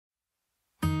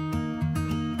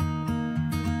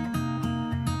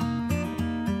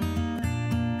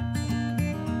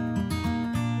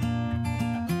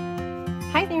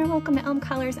Hi there, welcome to Elm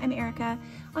Colors. I'm Erica.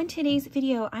 On today's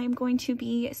video, I'm going to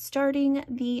be starting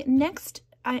the next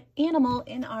animal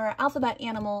in our alphabet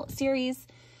animal series.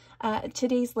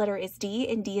 Today's letter is D,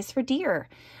 and D is for deer.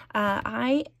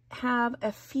 I have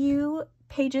a few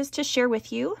pages to share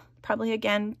with you, probably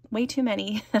again, way too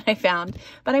many that I found,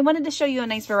 but I wanted to show you a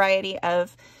nice variety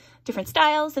of different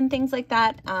styles and things like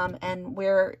that, and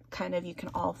where kind of you can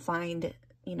all find,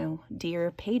 you know,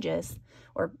 deer pages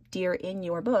or deer in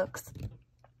your books.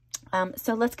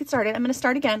 So let's get started. I'm going to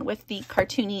start again with the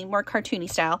more cartoony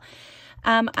style.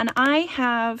 And I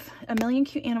have A Million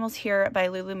Cute Animals here by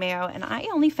Lulu Mayo, and I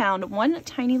only found one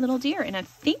tiny little deer, and I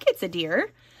think it's a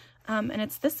deer. And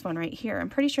it's this one right here. I'm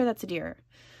pretty sure that's a deer.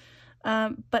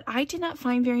 But I did not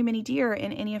find very many deer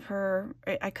in any of her,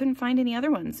 I couldn't find any other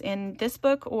ones in this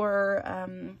book or,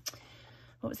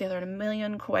 what was the other one? A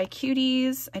Million Kawaii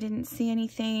Cuties. I didn't see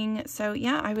anything. So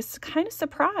yeah, I was kind of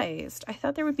surprised. I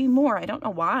thought there would be more. I don't know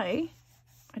why.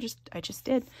 I just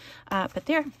did. But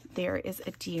there is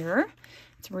a deer.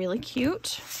 It's really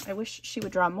cute. I wish she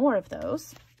would draw more of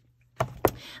those.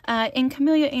 In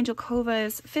Camellia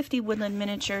Angelkova's 50 Woodland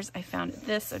Miniatures, I found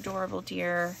this adorable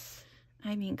deer.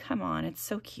 I mean, come on, it's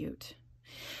so cute.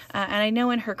 And I know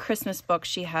in her Christmas book,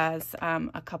 she has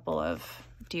a couple of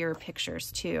deer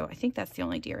pictures too. I think that's the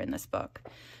only deer in this book.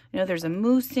 I know there's a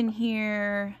moose in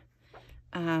here.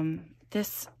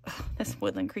 This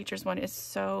Woodland Creatures one is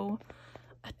so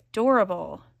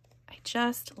adorable. I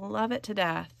just love it to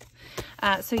death.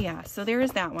 So yeah, so there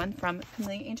is that one from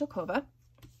Camellia Angelkova.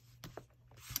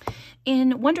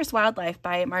 In Wondrous Wildlife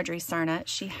by Marjorie Sarna,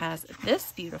 she has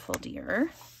this beautiful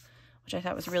deer, which I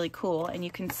thought was really cool. And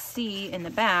you can see in the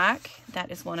back,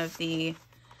 that is one of the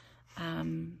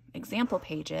example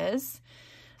pages.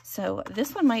 So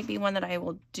this one might be one that I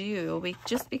will do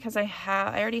just because I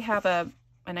already have an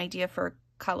idea for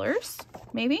colors,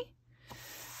 maybe.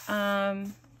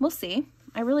 We'll see.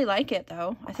 I really like it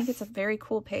though. I think it's a very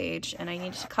cool page, and I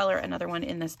need to color another one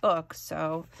in this book,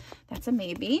 so that's a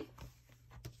maybe.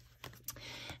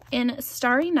 In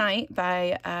Starry Night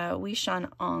by Weishan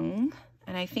Ong,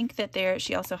 and I think that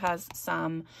she also has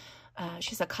some,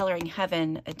 she's a Coloring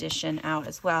Heaven edition out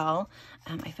as well.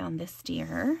 I found this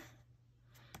deer.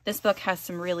 This book has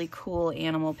some really cool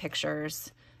animal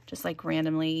pictures, just like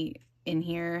randomly in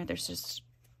here. There's just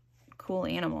cool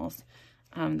animals.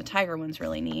 The tiger one's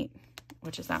really neat,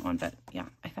 which is that one, but yeah,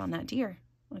 I found that deer.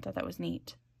 I thought that was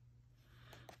neat.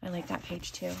 I like that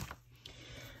page too.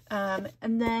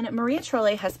 And then Maria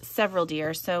Trolle has several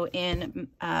deer. So in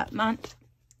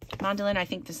Mondolin, I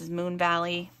think this is Moon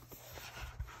Valley.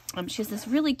 She has this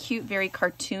really cute, very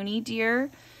cartoony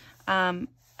deer. And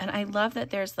I love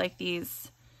that there's like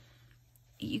these,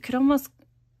 you could almost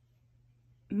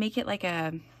make it like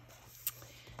a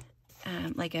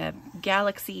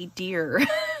galaxy deer,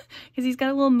 because he's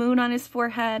got a little moon on his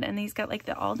forehead, and he's got like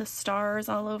all the stars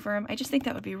all over him. I just think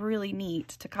that would be really neat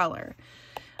to color.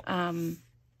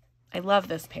 I love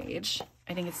this page.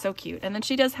 I think it's so cute. And then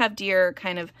she does have deer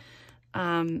kind of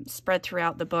spread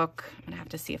throughout the book. I'm gonna have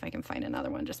to see if I can find another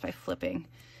one just by flipping.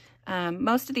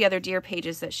 Most of the other deer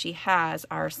pages that she has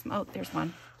are, oh, there's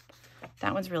one.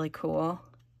 That one's really cool.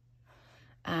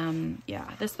 Yeah,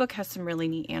 this book has some really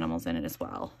neat animals in it as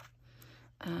well.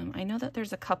 I know that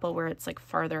there's a couple where it's like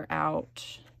farther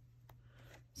out,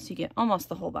 so you get almost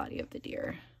the whole body of the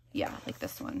deer. Yeah, like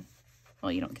this one.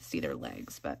 Well, you don't see their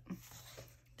legs, but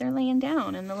they're laying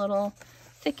down in the little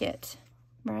thicket,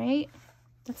 right?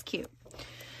 That's cute.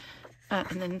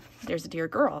 And then there's a deer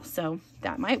girl, so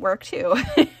that might work too.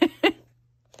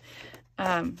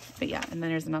 But yeah, and then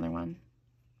there's another one.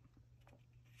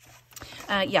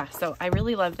 Yeah, so I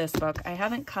really love this book. I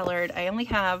haven't colored. I only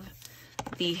have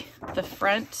the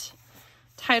front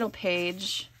title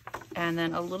page and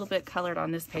then a little bit colored on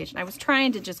this page. And I was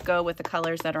trying to just go with the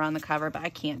colors that are on the cover, but I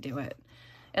can't do it.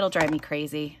 It'll drive me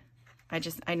crazy.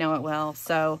 I know it will.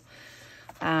 So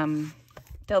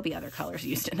there'll be other colors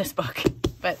used in this book.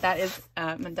 But that is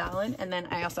Mandolin. And then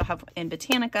I also have in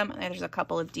Botanicum, there's a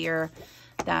couple of deer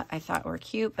that I thought were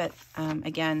cute. But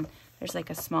again, there's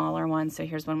like a smaller one. So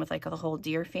here's one with like the whole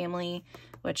deer family,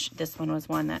 which this one was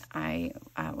one that I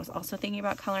was also thinking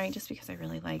about coloring just because I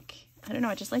really like, I don't know,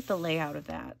 I just like the layout of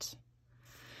that.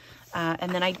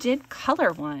 And then I did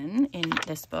color one in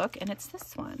this book, and it's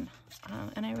this one.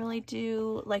 And I really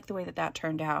do like the way that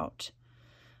turned out.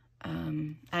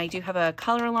 I do have a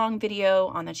color along video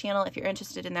on the channel if you're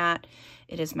interested in that.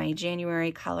 It is my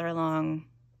January color along,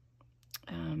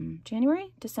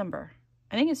 December.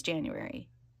 I think it's January.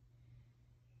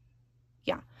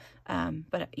 Yeah.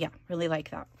 But yeah, really like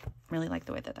that. Really like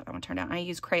the way that one turned out. I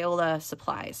use Crayola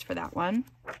supplies for that one.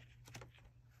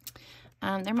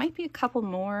 There might be a couple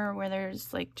more where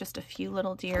there's like just a few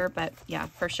little deer, but yeah,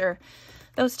 for sure.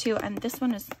 Those two, and this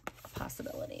one is a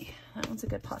possibility. That one's a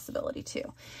good possibility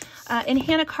too. In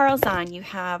Hannah Carlzon, you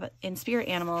have in Spirit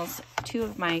Animals, two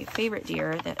of my favorite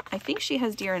deer that I think she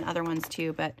has deer in other ones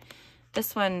too, but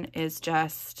this one is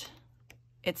just,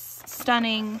 it's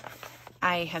stunning.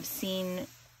 I have seen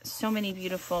so many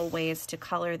beautiful ways to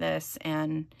color this,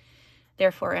 and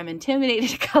therefore I'm intimidated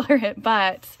to color it,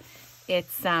 but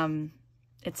it's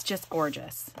just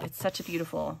gorgeous. It's such a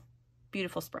beautiful,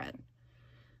 beautiful spread.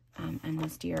 And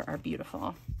those deer are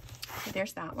beautiful. So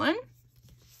there's that one.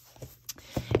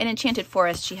 In Enchanted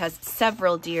Forest, she has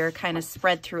several deer kind of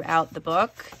spread throughout the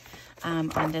book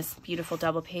on this beautiful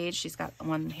double page. She's got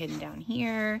one hidden down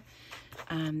here.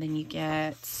 Then you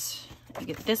get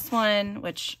this one,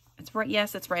 which it's right.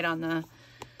 Yes, it's right on the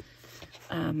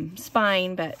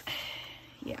spine, but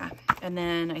yeah. And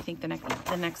then I think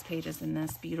the next page is in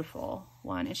this beautiful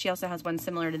one, and she also has one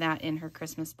similar to that in her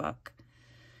Christmas book.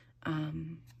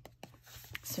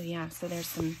 So yeah, so there's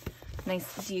some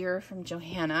nice deer from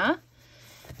Johanna.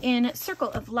 In Circle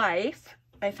of Life,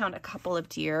 I found a couple of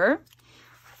deer.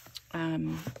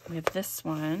 We have this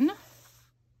one,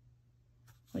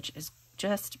 which is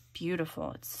just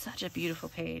beautiful. It's such a beautiful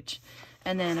page.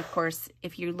 And then, of course,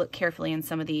 if you look carefully in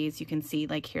some of these, you can see,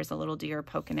 like, here's a little deer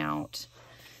poking out.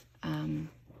 In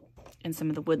some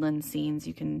of the woodland scenes,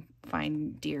 you can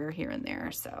find deer here and there.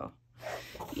 So,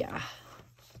 yeah.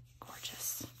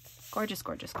 Gorgeous. Gorgeous,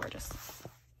 gorgeous, gorgeous.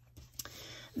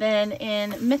 Then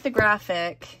in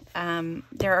Mythographic,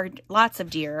 there are lots of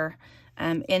deer.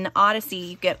 In Odyssey,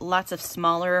 you get lots of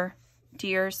smaller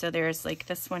deer. So there's like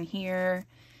this one here.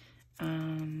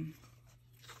 On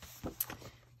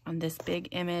this big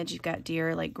image, you've got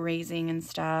deer like grazing and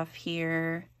stuff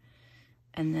here.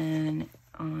 And then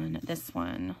on this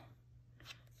one,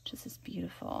 which is this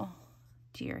beautiful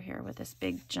deer here with this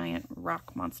big giant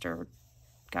rock monster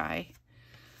guy.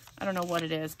 I don't know what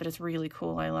it is, but it's really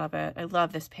cool. I love it. I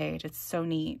love this page. It's so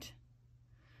neat.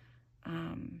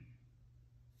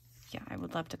 Yeah, I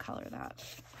would love to color that.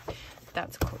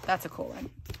 That's cool. That's a cool one.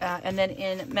 And then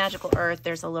in Magical Earth,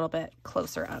 there's a little bit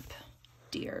closer up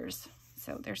deers.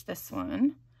 So there's this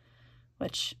one,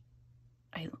 which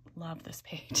I love this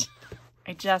page.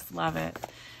 I just love it.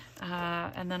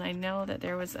 And then I know that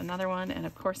there was another one, and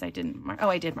of course I didn't mark. Oh,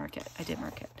 I did mark it. I did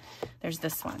mark it. There's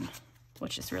this one,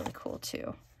 which is really cool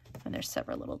too. And there's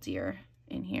several little deer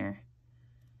in here.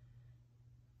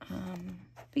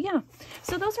 But yeah,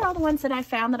 so those are all the ones that I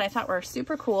found that I thought were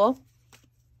super cool.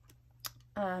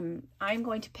 I'm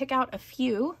going to pick out a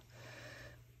few.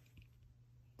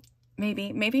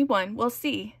 Maybe one. We'll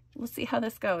see. We'll see how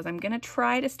this goes. I'm going to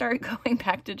try to start going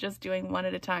back to just doing one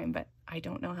at a time, but I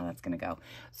don't know how that's going to go.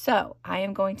 So I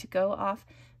am going to go off,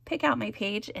 pick out my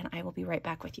page, and I will be right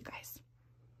back with you guys.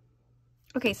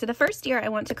 Okay, so the first deer I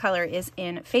want to color is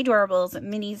in Fadorables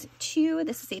Minis 2.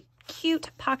 This is a cute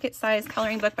pocket-sized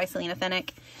coloring book by Selena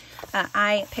Fennick.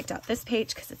 I picked out this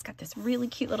page because it's got this really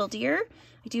cute little deer.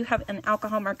 I do have an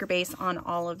alcohol marker base on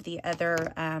all of the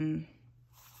other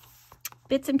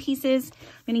bits and pieces.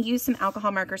 I'm going to use some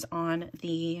alcohol markers on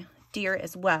the deer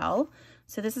as well.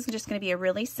 So this is just going to be a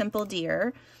really simple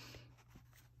deer.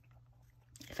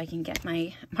 If I can get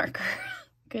my marker.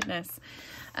 Goodness.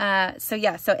 So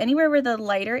yeah, so anywhere where the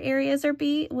lighter areas will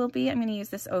be, I'm going to use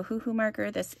this Ohuhu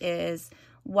marker. This is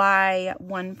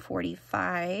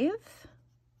Y145.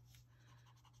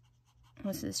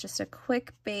 This is just a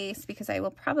quick base because I will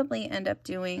probably end up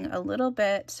doing a little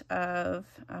bit of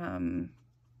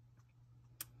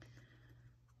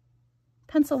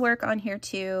pencil work on here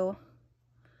too.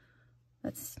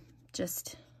 That's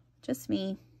just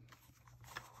me.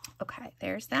 Okay,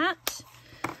 there's that.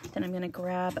 Then I'm going to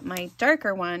grab my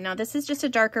darker one. Now this is just a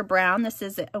darker brown. This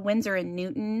is a Winsor &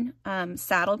 Newton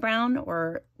saddle brown,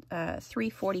 or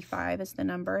 345 is the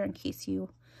number in case you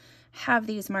have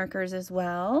these markers as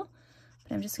well.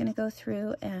 But I'm just going to go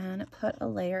through and put a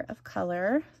layer of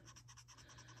color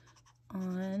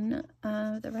on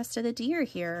the rest of the deer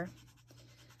here.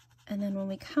 And then when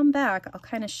we come back, I'll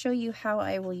kind of show you how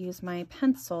I will use my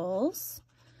pencils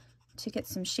to get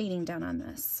some shading done on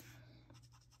this.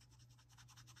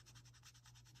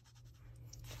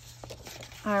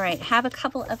 All right, have a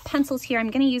couple of pencils here.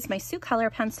 I'm going to use my Sioux Color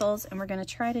pencils, and we're going to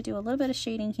try to do a little bit of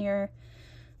shading here.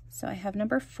 So I have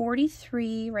number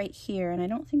 43 right here, and I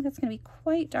don't think that's going to be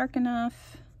quite dark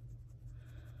enough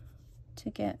to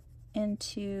get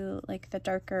into like the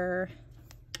darker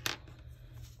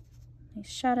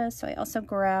shadows. So I also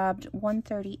grabbed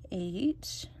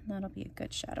 138. That'll be a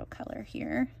good shadow color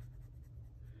here.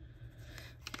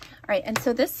 All right, and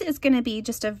so this is going to be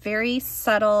just a very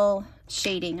subtle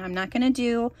shading. I'm not going to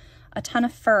do a ton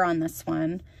of fur on this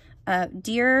one.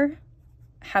 Deer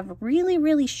have really,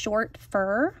 really short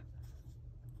fur.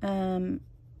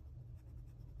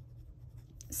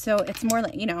 So it's more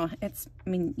like, you know, it's, I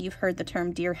mean, you've heard the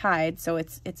term deer hide, so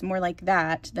it's more like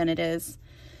that than it is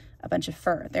a bunch of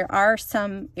fur. There are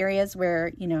some areas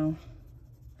where, you know,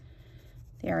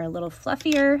 they are a little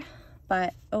fluffier,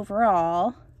 but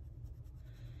overall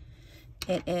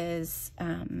it is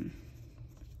a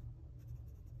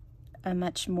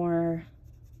much more,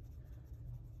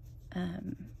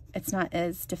 it's not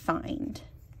as defined,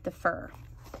 the fur.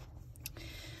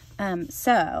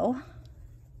 So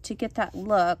to get that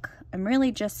look, I'm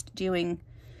really just doing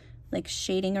like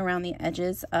shading around the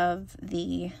edges of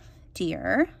the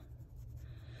deer.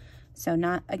 So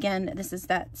not, again, this is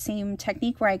that same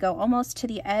technique where I go almost to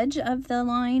the edge of the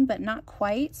line, but not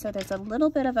quite. So there's a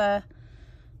little bit of an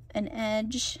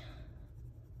edge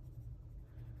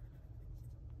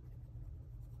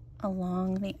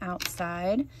along the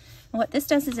outside. And what this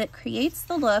does is it creates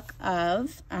the look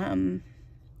of,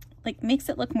 like makes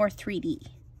it look more 3D.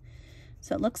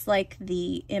 So it looks like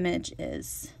the image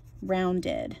is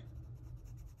rounded.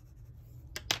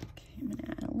 Okay, I'm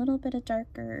gonna add a little bit of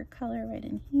darker color right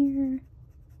in here.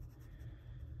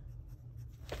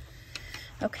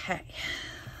 Okay,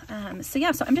 so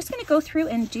yeah, so I'm just gonna go through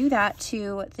and do that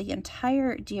to the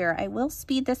entire deer. I will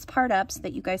speed this part up so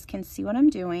that you guys can see what I'm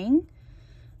doing.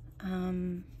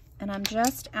 And I'm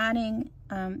just adding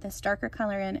this darker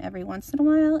color in every once in a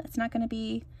while. It's not gonna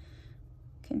be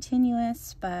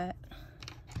continuous, but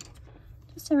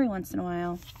just every once in a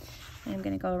while. And I'm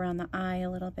going to go around the eye a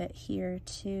little bit here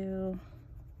too.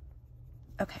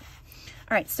 Okay.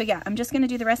 All right. So yeah, I'm just going to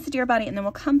do the rest of the deer body, and then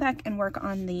we'll come back and work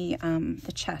on the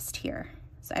chest here.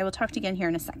 So I will talk to you again here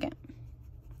in a second.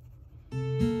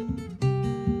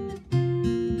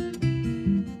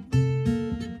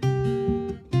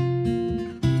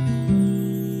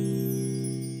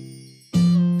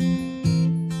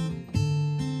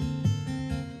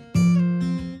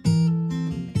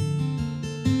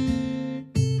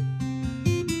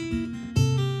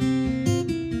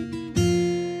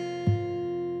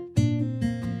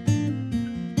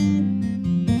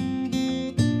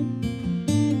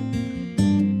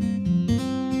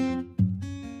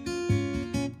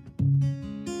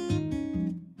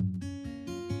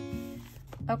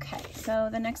 Okay, so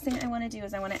the next thing I want to do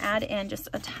is I want to add in just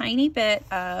a tiny bit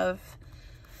of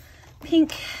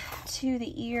pink to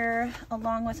the ear,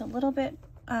 along with a little bit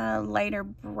lighter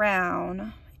brown.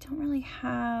 I don't really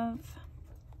have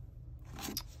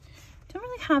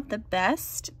the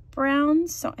best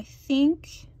browns, so I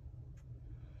think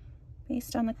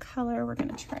based on the color, we're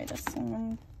going to try this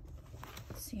one.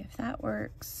 Let's see if that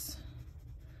works.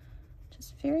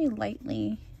 Just very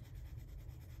lightly.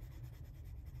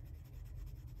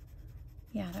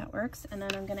 Yeah, that works. And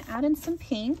then I'm going to add in some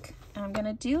pink, and I'm going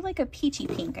to do like a peachy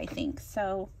pink, I think.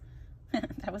 So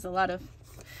that was a lot of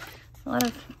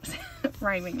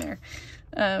rhyming there.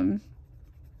 So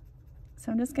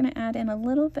I'm just going to add in a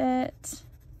little bit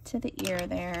to the ear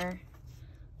there,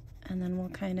 and then we'll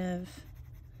kind of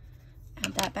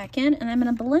add that back in, and I'm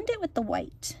going to blend it with the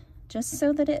white just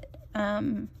so that it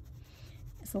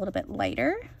is a little bit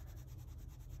lighter.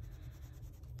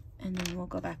 And then we'll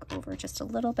go back over just a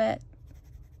little bit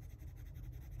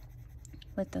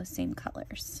with those same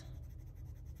colors.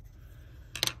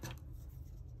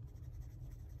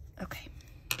 Okay,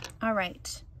 all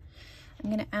right. I'm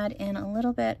gonna add in a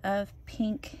little bit of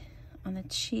pink on the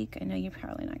cheek. I know you're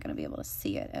probably not gonna be able to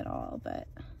see it at all, but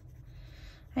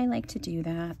I like to do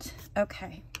that.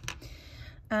 Okay,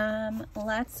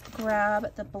 let's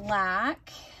grab the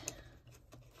black,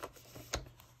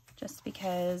 just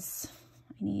because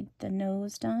I need the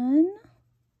nose done.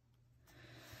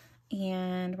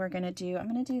 And we're gonna do, I'm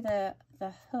gonna do the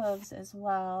hooves as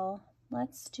well.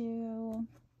 Let's do,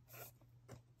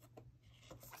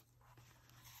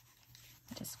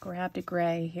 I just grabbed a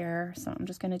gray here, so I'm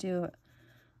just gonna do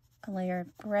a layer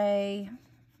of gray.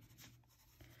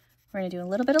 We're gonna do a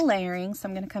little bit of layering, so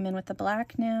I'm gonna come in with the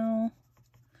black now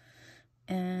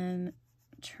and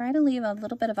try to leave a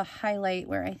little bit of a highlight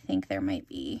where I think there might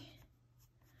be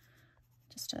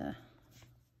just a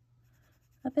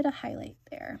bit of highlight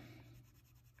there.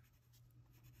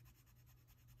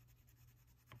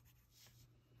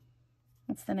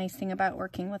 That's the nice thing about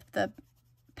working with the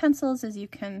pencils, is you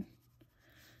can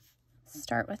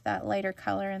start with that lighter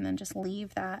color and then just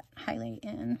leave that highlight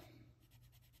in.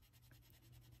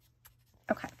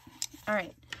 Okay, all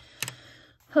right.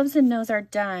 Hooves and nose are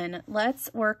done. Let's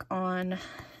work on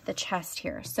the chest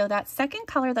here. So that second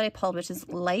color that I pulled, which is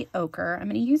light ochre, I'm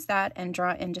going to use that and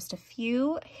draw in just a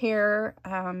few hair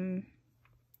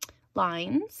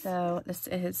lines. So this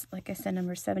is, like I said,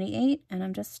 number 78, and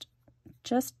I'm just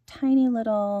tiny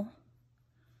little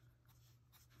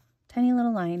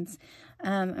lines.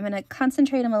 I'm going to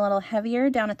concentrate them a little heavier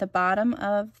down at the bottom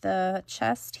of the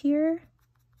chest here.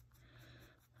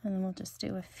 And then we'll just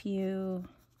do a few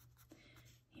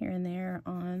here and there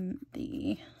on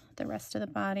the rest of the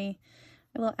body.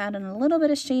 I will add in a little bit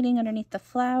of shading underneath the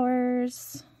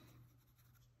flowers.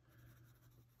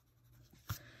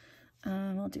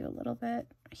 We'll do a little bit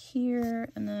here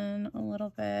and then a little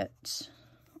bit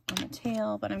on the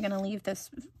tail, but I'm going to leave this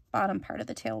bottom part of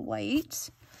the tail white.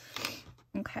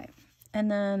 Okay, and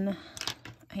then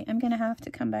I am going to have to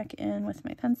come back in with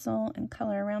my pencil and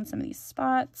color around some of these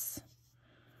spots.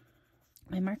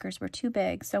 My markers were too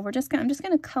big, so I'm just going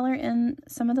to color in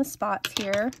some of the spots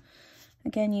here.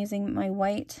 Again, using my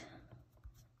white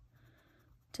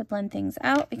to blend things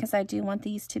out because I do want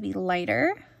these to be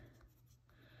lighter.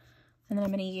 And then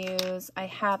I'm going to use, I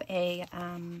have a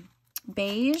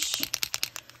beige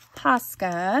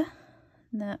Posca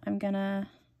that I'm going to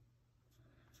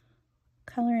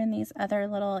color in these other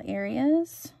little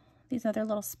areas, these other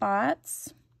little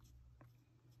spots.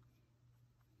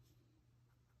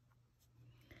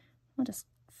 I'll just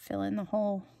fill in the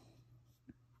whole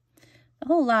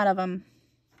lot of them.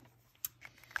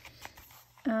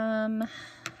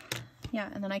 Yeah,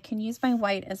 and then I can use my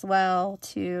white as well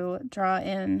to draw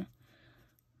in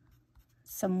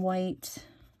some white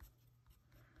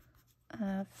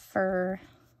fur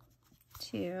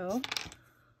too.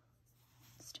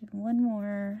 Let's do one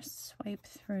more swipe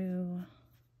through.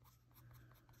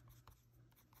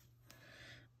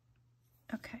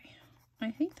 Okay. I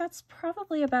think that's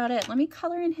probably about it. Let me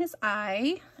color in his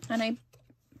eye, and I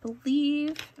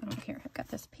believe, oh, here, I've got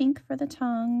this pink for the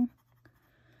tongue.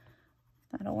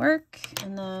 That'll work.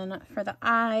 And then for the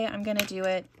eye, I'm going to do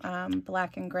it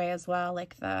black and gray as well,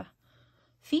 like the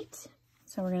feet.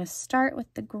 So we're going to start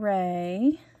with the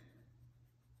gray,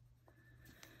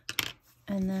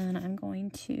 and then I'm going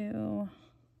to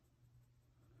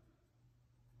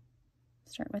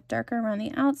start with darker around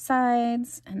the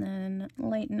outsides and then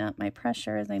lighten up my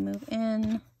pressure as I move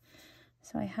in.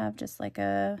 So I have just like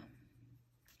a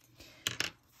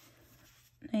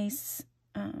nice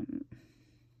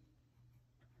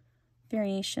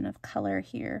variation of color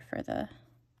here for the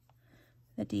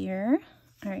deer.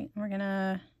 All right, we're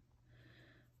gonna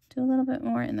do a little bit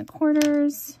more in the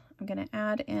corners. I'm gonna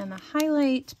add in the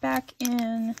highlight back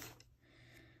in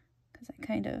because I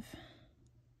kind of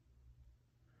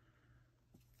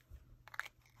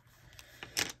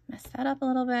mess that up a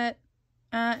little bit.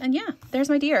 And yeah, there's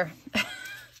my deer.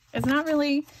 It's not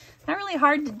really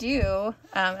hard to do,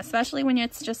 especially when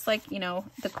it's just like, you know,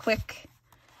 the quick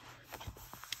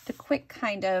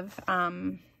kind of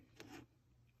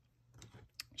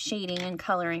shading and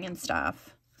coloring and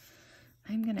stuff.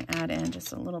 I'm going to add in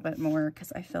just a little bit more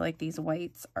because I feel like these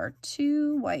whites are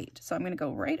too white. So I'm going to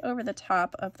go right over the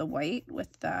top of the white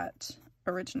with that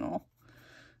original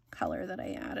color that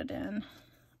I added in.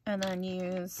 And then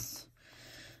use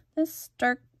this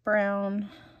dark brown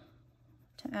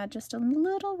to add just a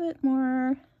little bit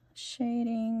more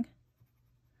shading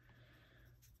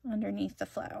underneath the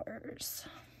flowers.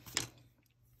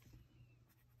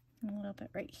 A little bit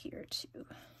right here too.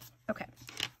 Okay.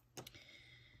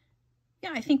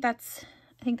 Yeah, I think that's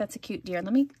a cute deer.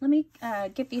 Let me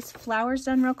get these flowers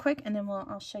done real quick, and then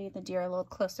I'll show you the deer a little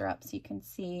closer up so you can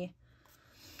see.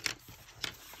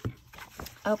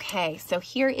 Okay, so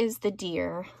here is the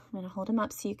deer. I'm going to hold him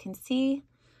up so you can see.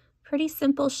 Pretty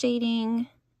simple shading,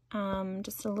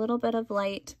 just a little bit of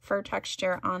light fur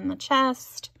texture on the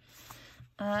chest,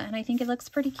 and I think it looks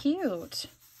pretty cute.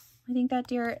 I think that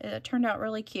deer turned out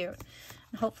really cute.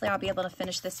 And hopefully I'll be able to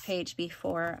finish this page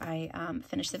before I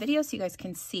finish the video so you guys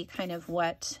can see kind of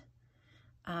what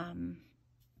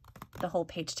the whole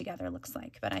page together looks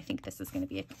like. But I think this is going to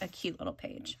be a cute little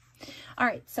page. All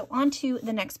right, so on to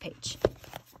the next page.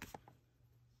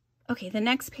 Okay, the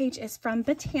next page is from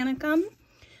Botanicum.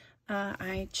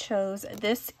 I chose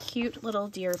this cute little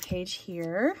deer page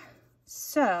here.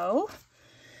 So,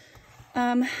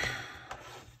 I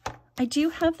do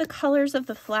have the colors of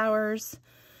the flowers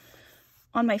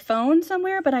on my phone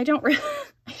somewhere, but I don't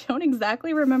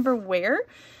exactly remember where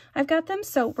I've got them.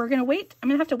 So we're going to wait. I'm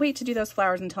going to have to wait to do those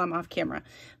flowers until I'm off camera.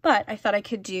 But I thought I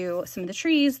could do some of the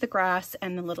trees, the grass,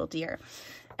 and the little deer.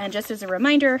 And just as a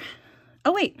reminder,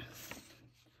 oh wait,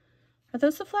 are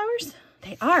those the flowers?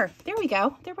 They are. There we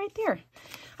go. They're right there.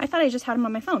 I thought I just had them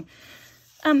on my phone.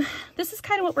 This is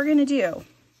kind of what we're going to do.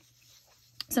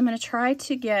 So I'm going to try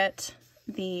to get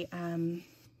the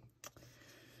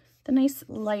nice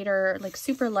lighter, like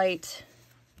super light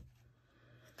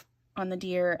on the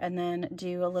deer, and then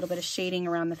do a little bit of shading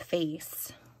around the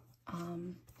face.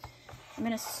 I'm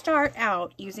going to start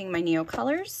out using my Neo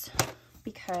colors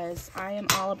because I am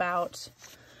all about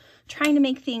trying to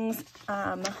make things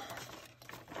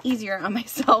easier on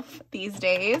myself these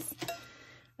days.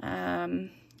 Yeah,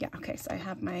 okay, so I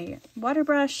have my water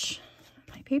brush,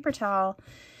 my paper towel.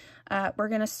 We're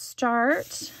going to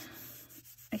start,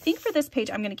 I think for this page,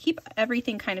 I'm going to keep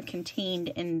everything kind of contained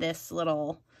in this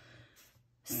little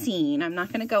scene. I'm not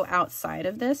going to go outside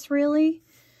of this really.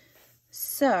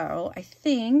 So I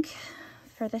think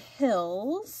for the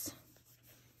hills,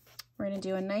 we're going to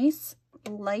do a nice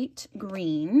light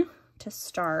green to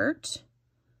start.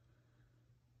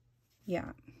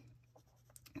 Yeah.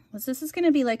 This is going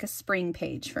to be like a spring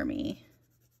page for me.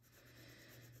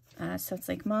 So it's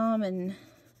like mom and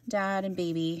dad and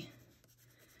baby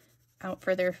out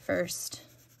for their first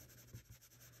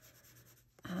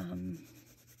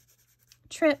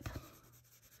trip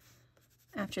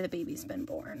after the baby's been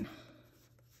born.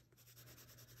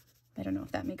 I don't know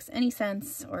if that makes any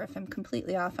sense or if I'm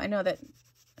completely off. I know that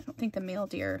I don't think the male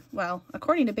deer, well,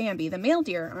 according to Bambi, the male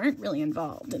deer aren't really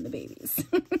involved in the babies.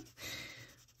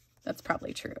 That's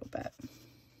probably true, but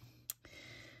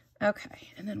okay.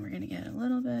 And then we're going to get a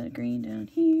little bit of green down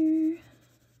here.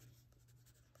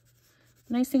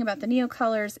 The nice thing about the Neo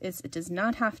colors is it does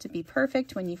not have to be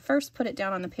perfect when you first put it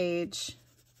down on the page,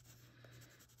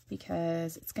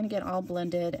 because it's going to get all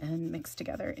blended and mixed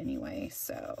together anyway,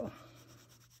 so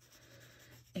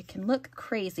it can look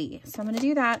crazy. So I'm going to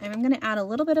do that, and I'm going to add a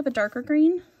little bit of a darker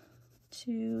green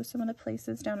to some of the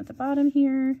places down at the bottom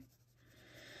here.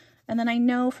 And then I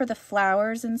know for the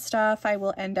flowers and stuff, I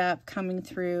will end up coming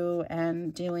through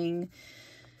and doing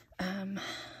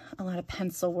a lot of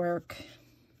pencil work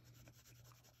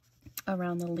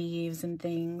around the leaves and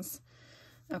things.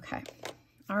 Okay.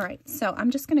 All right, so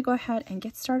I'm just going to go ahead and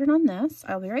get started on this.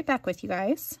 I'll be right back with you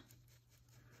guys.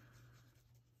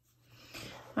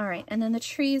 All right, and then the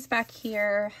trees back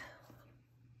here.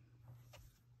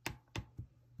 I'm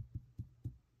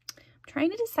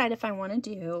trying to decide if I want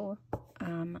to do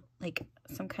like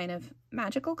some kind of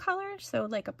magical color, so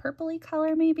like a purpley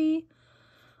color maybe,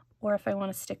 or if I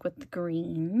want to stick with the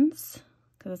greens,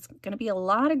 because it's going to be a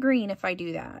lot of green if I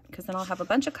do that, because then I'll have a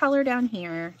bunch of color down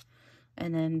here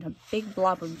and then a big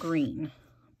blob of green.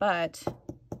 But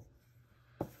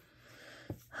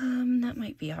that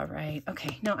might be all right.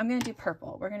 Okay, no, I'm going to do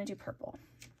purple. We're going to do purple.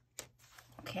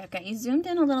 Okay, I've got you zoomed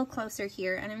in a little closer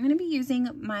here, and I'm going to be using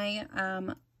my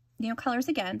Neo colors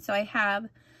again. So I have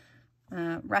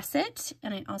russet,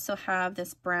 and I also have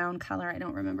this brown color. I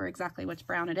don't remember exactly which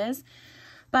brown it is,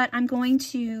 but I'm going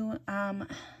to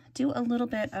do a little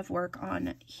bit of work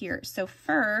on here. So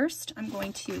first, I'm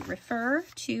going to refer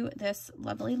to this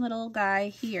lovely little guy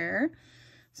here.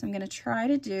 So I'm going to try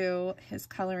to do his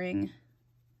coloring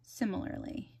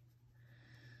similarly.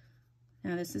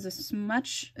 Now this is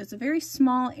it's a very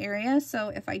small area, so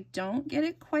if I don't get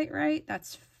it quite right,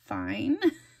 that's fine.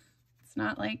 It's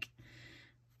not like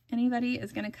anybody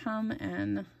is going to come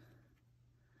and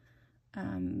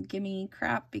give me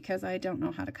crap because I don't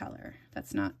know how to color.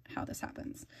 That's not how this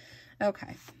happens.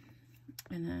 Okay.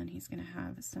 And then he's going to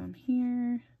have some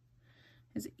here.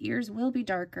 His ears will be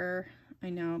darker, I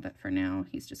know, but for now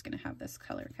he's just going to have this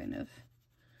color kind of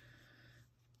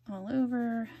all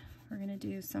over. We're going to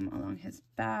do some along his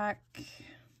back.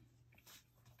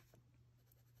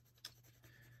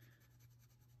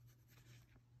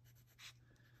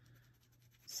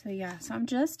 So yeah, so I'm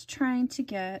just trying to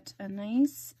get a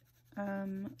nice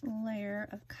layer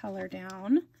of color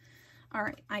down. All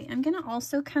right, I am going to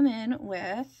also come in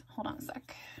with, hold on a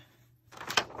sec.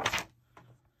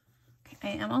 Okay, I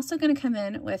am also going to come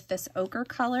in with this ochre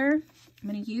color. I'm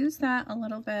going to use that a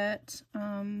little bit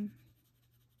around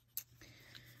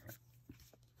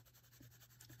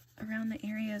the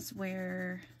areas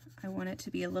where I want it to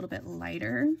be a little bit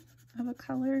lighter of a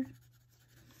color.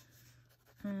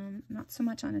 Not so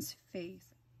much on his face.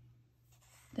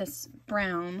 This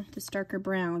brown, this darker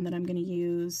brown that I'm going to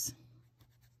use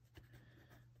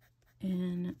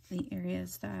in the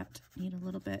areas that need a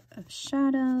little bit of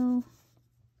shadow,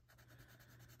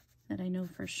 that I know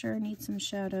for sure need some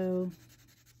shadow.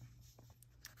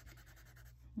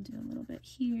 We'll do a little bit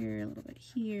here, a little bit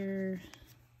here.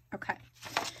 Okay.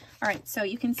 All right, so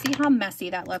you can see how messy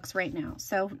that looks right now.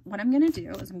 So what I'm going to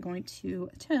do is I'm going to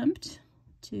attempt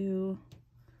to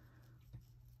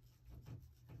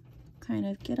kind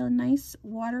of get a nice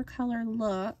watercolor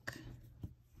look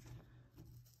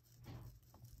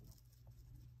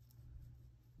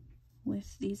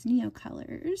with these Neo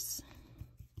colors.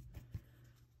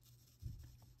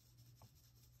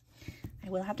 I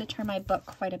will have to turn my book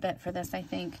quite a bit for this, I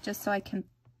think, just so I can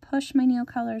push my Neo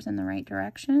colors in the right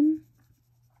direction.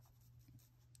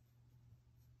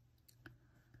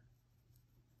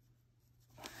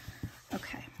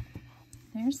 Okay,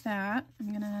 there's that.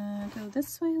 I'm gonna go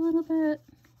this way a little bit.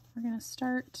 We're gonna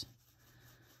start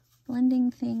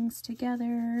blending things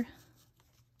together.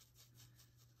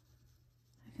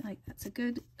 I feel like that's a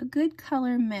good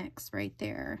color mix right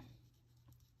there.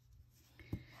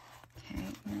 Okay,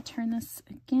 I'm gonna turn this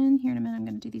again here in a minute. I'm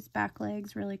gonna do these back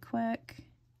legs really quick.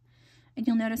 And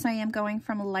you'll notice I am going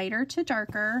from lighter to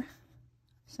darker.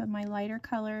 So my lighter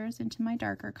colors into my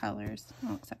darker colors,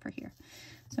 oh, except for here.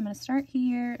 So I'm going to start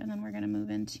here, and then we're going to move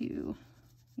into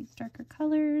these darker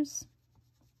colors.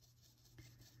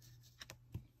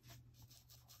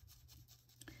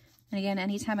 And again,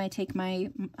 anytime I take my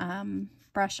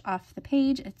brush off the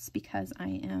page, it's because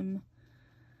I am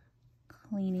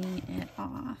cleaning it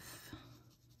off.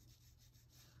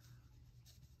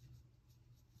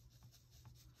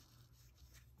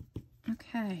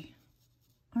 Okay.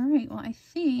 All right, well, I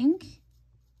think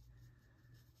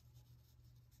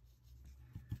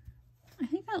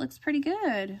that looks pretty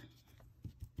good.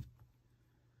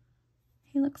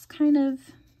 He looks kind of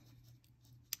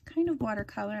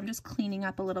watercolor. I'm just cleaning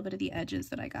up a little bit of the edges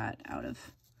that I got out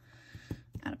of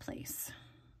place.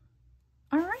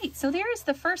 All right, so there's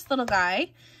the first little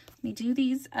guy. Let me do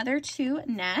these other two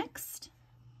next.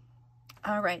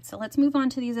 All right, so let's move on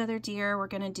to these other deer. We're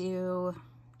gonna do,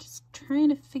 just trying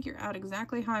to figure out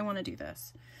exactly how I want to do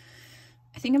this.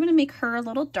 I think I'm going to make her a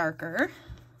little darker.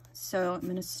 So I'm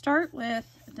going to start with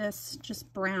this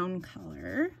just brown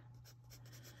color.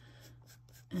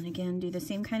 And again, do the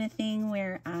same kind of thing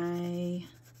where I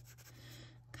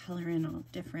color in all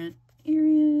different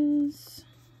areas.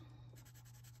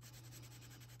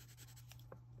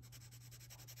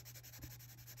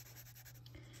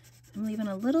 I'm leaving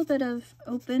a little bit of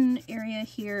open area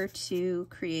here to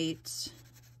create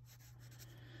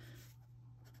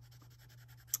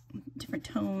different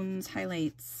tones,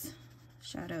 highlights,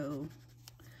 shadow,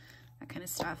 that kind of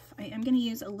stuff. I am going to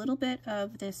use a little bit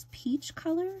of this peach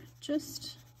color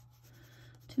just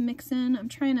to mix in. I'm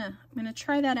going to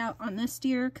try that out on this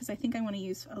deer because I think I want to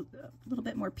use a little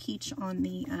bit more peach on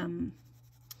the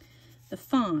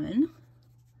fawn.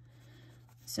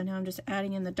 So now I'm just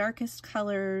adding in the darkest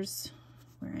colors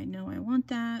where I know I want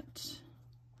that.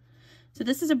 So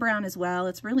this is a brown as well.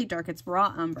 It's really dark. It's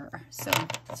raw umber. So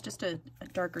it's just a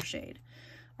darker shade.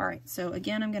 All right. So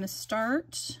again, I'm going to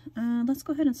start. Let's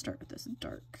go ahead and start with this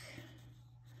dark.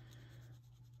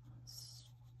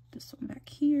 This one back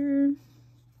here.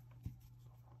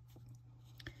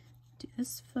 Do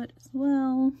this foot as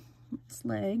well. This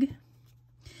leg.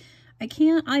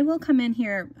 I will come in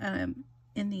here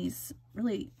in these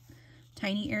really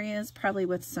tiny areas, probably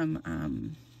with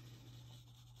some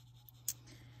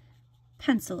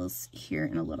pencils here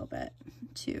in a little bit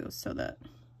too, so that,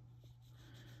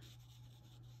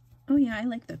 oh yeah, I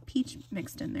like the peach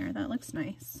mixed in there. That looks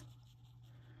nice.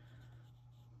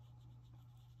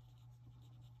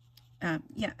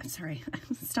 Yeah, sorry, I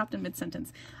stopped in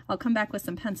mid-sentence. I'll come back with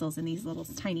some pencils in these little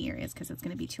tiny areas because it's going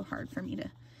to be too hard for me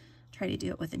to try to do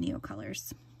it with the Neo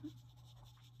colors.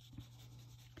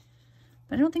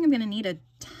 But I don't think I'm going to need a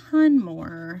ton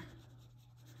more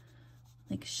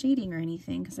like shading or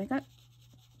anything because I got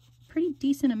pretty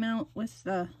decent amount with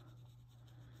the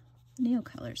Neo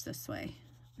colors this way.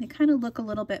 They kind of look a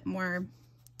little bit more,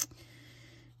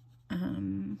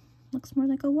 looks more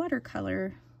like a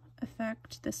watercolor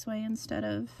effect this way instead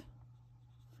of,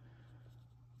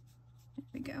 there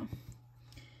we go.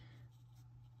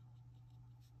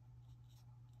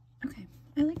 Okay,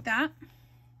 I like that.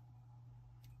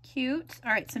 Cute.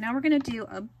 All right, so now we're going to do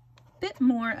a bit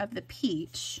more of the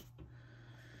peach.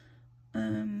 What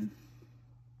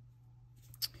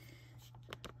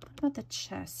about the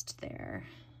chest there?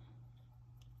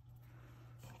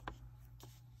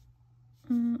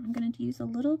 I'm going to use a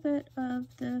little bit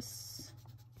of this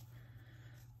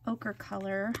ochre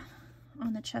color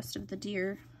on the chest of the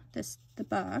deer, the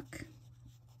buck.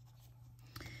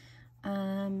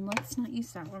 Let's not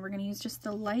use that one. We're going to use just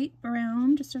the light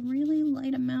brown, just a really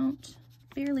light amount,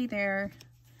 barely there.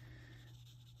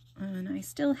 And I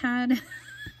still had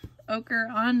ochre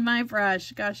on my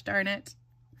brush. Gosh darn it.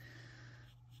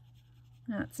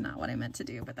 That's not what I meant to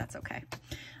do, but that's okay.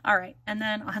 All right, and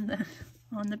then on the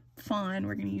fawn,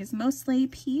 we're going to use mostly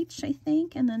peach, I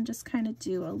think, and then just kind of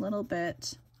do a little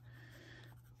bit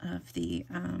of the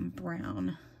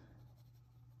brown.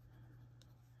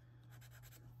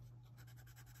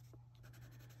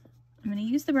 I'm I'm going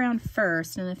to use the brown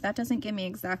first, and if that doesn't give me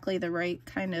exactly the right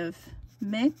kind of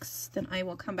mix, then I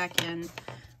will come back in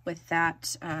with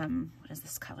that, what is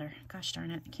this color? Gosh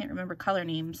darn it, I can't remember color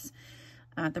names.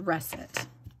 The russet.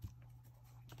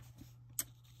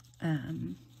 But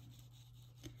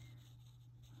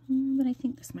I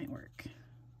think this might work.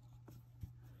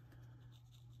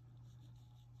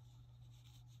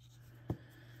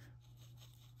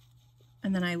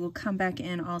 And then I will come back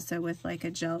in also with like a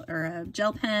gel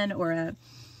pen or a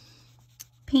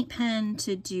paint pen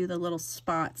to do the little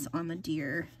spots on the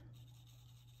deer.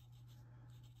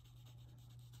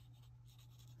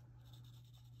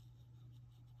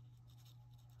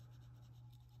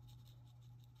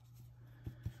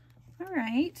 All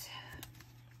right,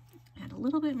 add a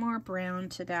little bit more brown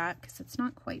to that because it's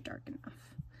not quite dark enough.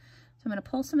 So I'm going to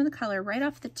pull some of the color right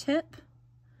off the tip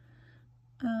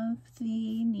of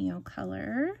the Neo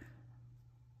color.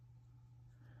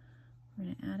 We're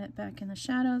going to add it back in the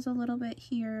shadows a little bit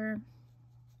here.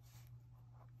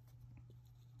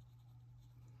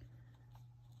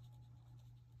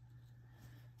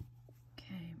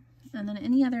 Okay, and then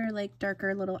any other like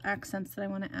darker little accents that I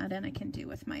want to add in, I can do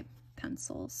with my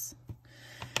pencils.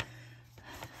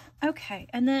 Okay,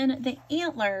 and then the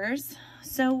antlers.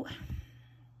 So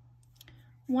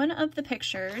one of the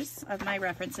pictures of my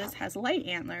references has light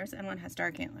antlers and one has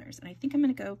dark antlers. And I think I'm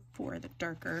going to go for the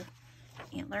darker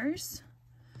antlers.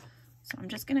 So I'm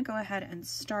just going to go ahead and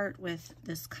start with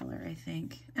this color, I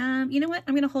think. You know what?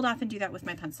 I'm going to hold off and do that with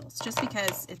my pencils just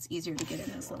because it's easier to get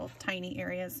in those little tiny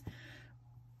areas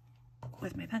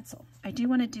with my pencil. I do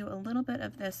want to do a little bit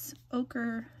of this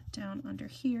ochre down under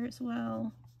here as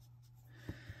well.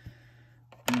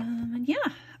 And yeah,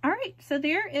 all right, so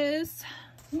there's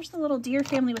the little deer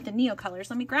family with the Neo colors.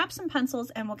 Let me grab some pencils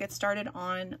and we'll get started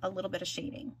on a little bit of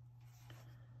shading.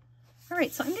 All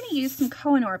right, so I'm going to use some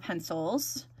Kohinoor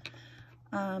pencils.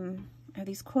 I have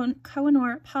these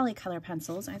Kohinoor polycolor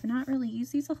pencils. I've not really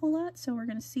used these a whole lot, so we're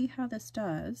going to see how this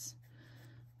does.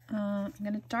 I'm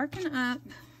going to darken up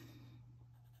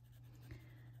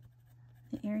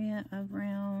the area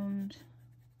around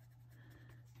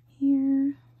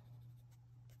here.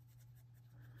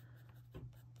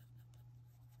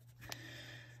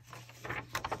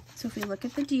 So if we look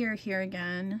at the deer here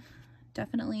again,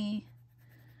 definitely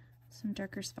some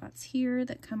darker spots here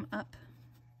that come up.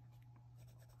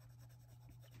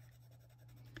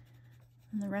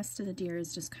 And the rest of the deer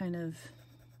is just kind of,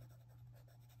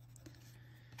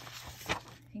 I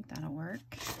think that'll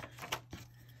work.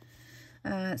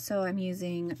 So I'm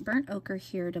using burnt ochre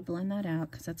here to blend that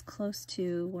out because that's close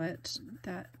to what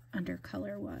that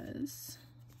undercolor was.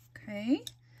 Okay.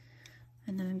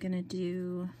 And then I'm going to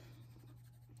do,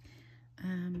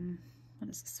 what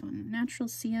is this one? Natural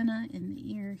sienna in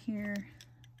the ear here.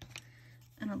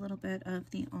 And a little bit of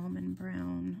the almond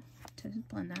brown to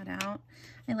blend that out.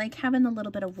 I like having a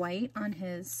little bit of white on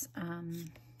his, what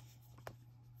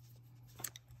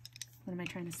am I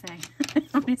trying to say?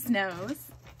 On his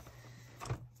nose.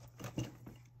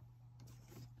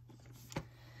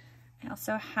 I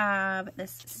also have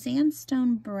this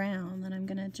sandstone brown that I'm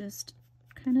gonna just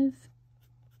kind of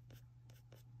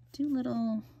do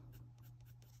little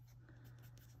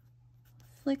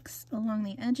flicks along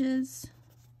the edges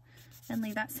and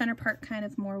leave that center part kind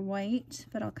of more white,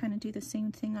 but I'll kind of do the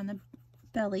same thing on the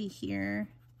belly here.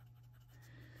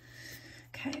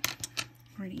 Okay,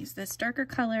 we're gonna use this darker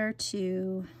color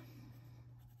to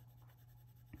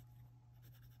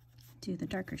do the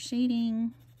darker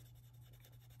shading.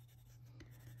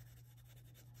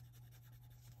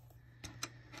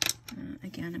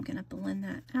 Again, I'm gonna blend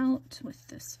that out with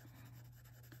this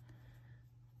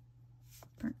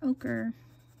burnt ochre.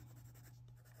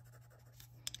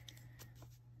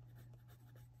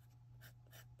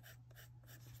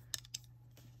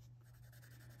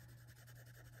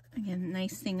 Again,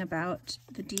 nice thing about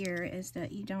the deer is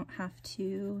that you don't have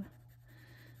to,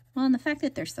 well, and the fact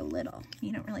that they're so little,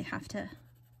 you don't really have to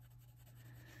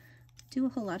do a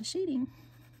whole lot of shading.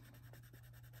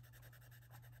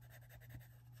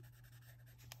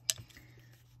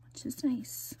 Which is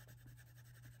nice.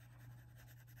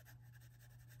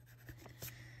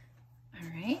 All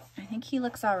right, I think he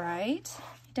looks all right.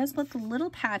 He does look a little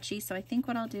patchy, so I think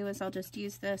what I'll do is I'll just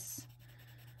use this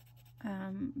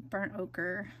burnt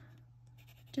ochre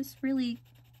just really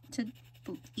to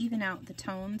even out the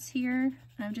tones here.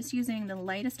 I'm just using the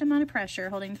lightest amount of pressure,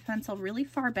 holding the pencil really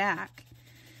far back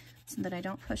so that I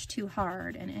don't push too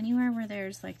hard. And anywhere where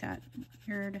there's like that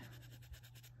weird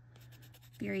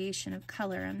variation of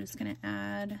color, I'm just going to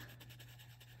add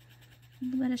a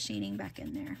little bit of shading back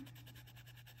in there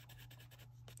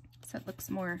so it looks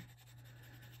more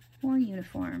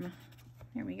uniform.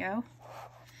 There we go.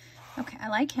 Okay, I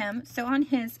like him. So on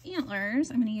his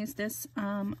antlers, I'm going to use this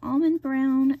almond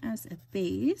brown as a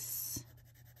base.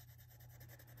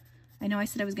 I know I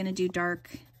said I was going to do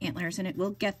dark antlers, and it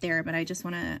will get there, but I just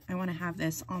want to have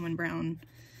this almond brown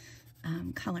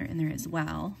color in there as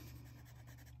well.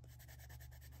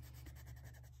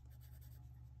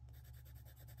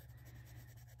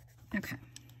 Okay.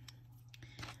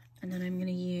 And then I'm going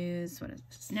to use, what is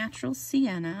this, natural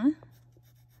sienna.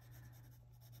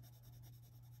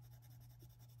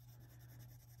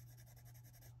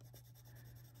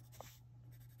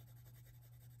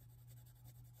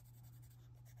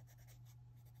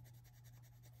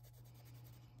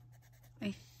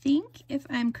 I think, if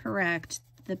I'm correct,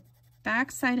 the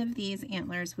back side of these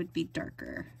antlers would be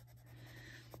darker.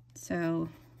 So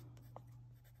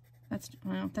that's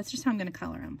just how I'm going to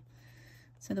color them.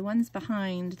 So the ones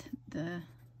behind the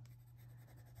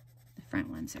front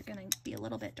ones are going to be a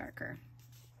little bit darker.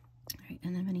 All right,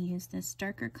 and I'm going to use this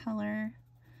darker color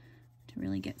to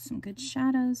really get some good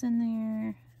shadows in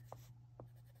there.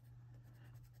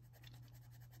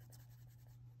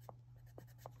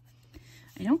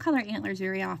 I don't color antlers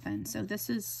very often, so this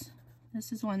is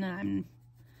one that I'm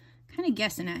kind of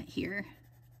guessing at here.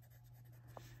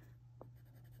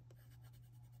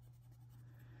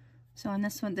 So on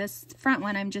this one, this front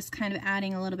one, I'm just kind of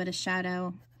adding a little bit of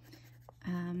shadow.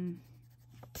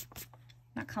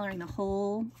 Not coloring the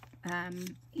whole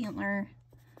antler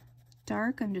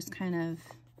dark. I'm just kind of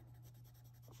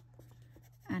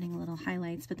adding little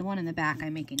highlights, but the one in the back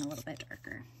I'm making a little bit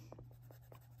darker.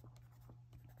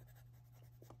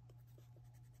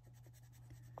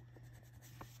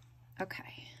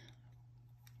 Okay.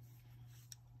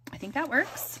 I think that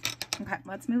works. Okay,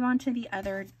 let's move on to the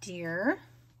other deer.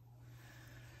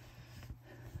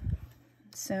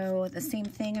 So the same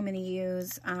thing I'm going to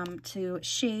use to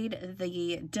shade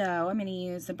the doe. I'm going to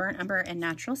use the burnt umber and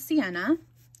natural sienna.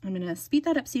 I'm going to speed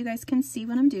that up so you guys can see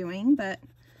what I'm doing, but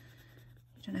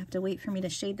you don't have to wait for me to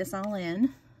shade this all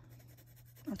in.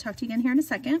 I'll talk to you again here in a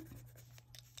second.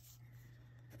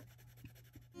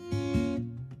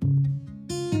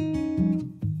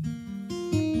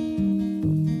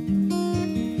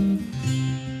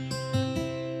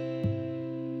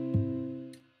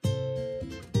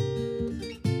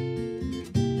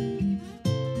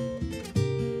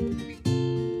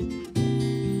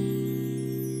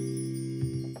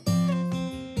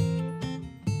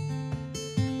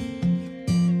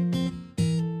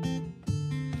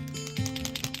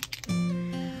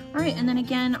 All right, and then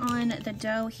again on the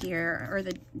doe here, or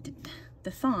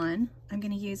the fawn, I'm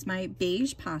going to use my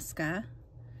beige Posca.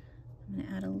 I'm going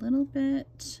to add a little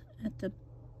bit at the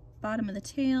bottom of the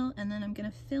tail, and then I'm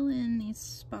going to fill in these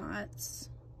spots.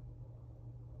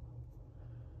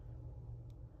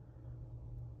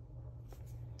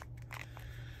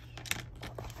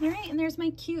 All right, and there's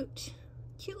my cute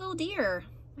little deer.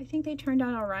 I think they turned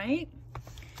out all right.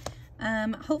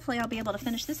 Hopefully I'll be able to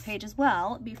finish this page as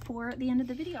well before the end of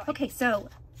the video. Okay, so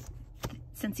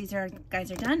since these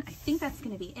guys are done, I think that's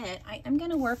going to be it. I am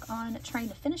going to work on trying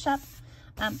to finish up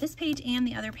this page and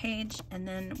the other page, and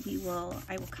then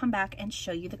I will come back and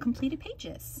show you the completed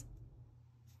pages.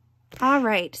 All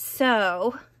right,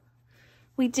 so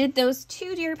we did those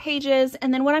 2 deer pages,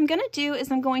 and then what I'm going to do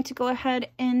is I'm going to go ahead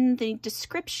in the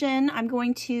description. I'm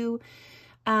going to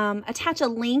attach a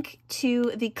link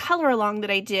to the color along that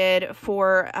I did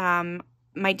for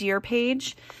my deer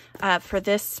page for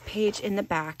this page in the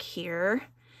back here.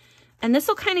 And this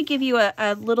will kind of give you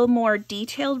a little more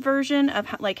detailed version of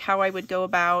how I would go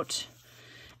about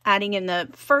adding in the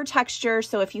fur texture.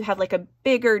 So if you have like a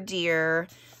bigger deer,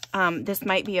 this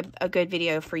might be a good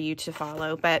video for you to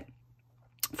follow. But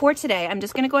for today, I'm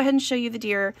just going to go ahead and show you the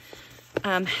deer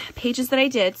pages that I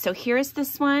did. So here's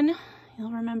this one. You'll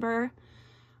remember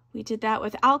we did that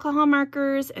with alcohol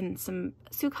markers and some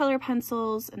Sioux color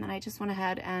pencils, and then I just went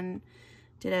ahead and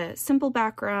did a simple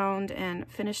background and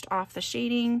finished off the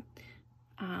shading.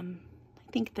 I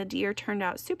think the deer turned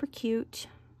out super cute.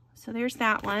 So there's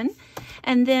that one.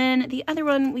 And then the other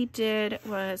one we did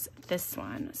was this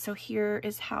one. So here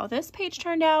is how this page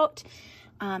turned out.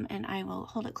 And I will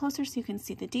hold it closer so you can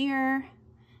see the deer.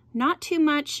 Not too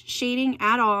much shading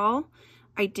at all.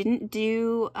 I didn't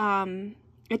do, I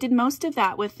did most of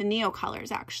that with the Neo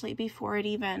colors actually before it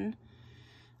even,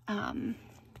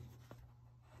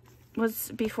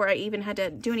 before I even had to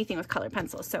do anything with color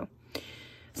pencils.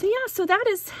 So yeah, so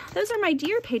those are my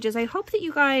deer pages. I hope that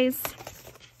you guys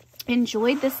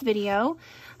enjoyed this video.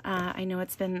 I know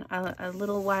it's been a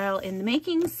little while in the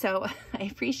making, so I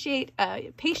appreciate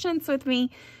patience with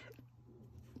me.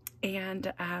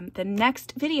 And the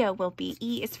next video will be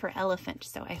E is for elephant.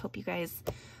 So I hope you guys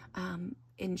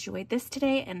enjoyed this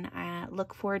today, and I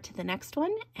look forward to the next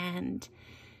one. And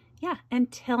yeah,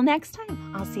 until next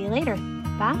time, I'll see you later.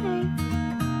 Bye.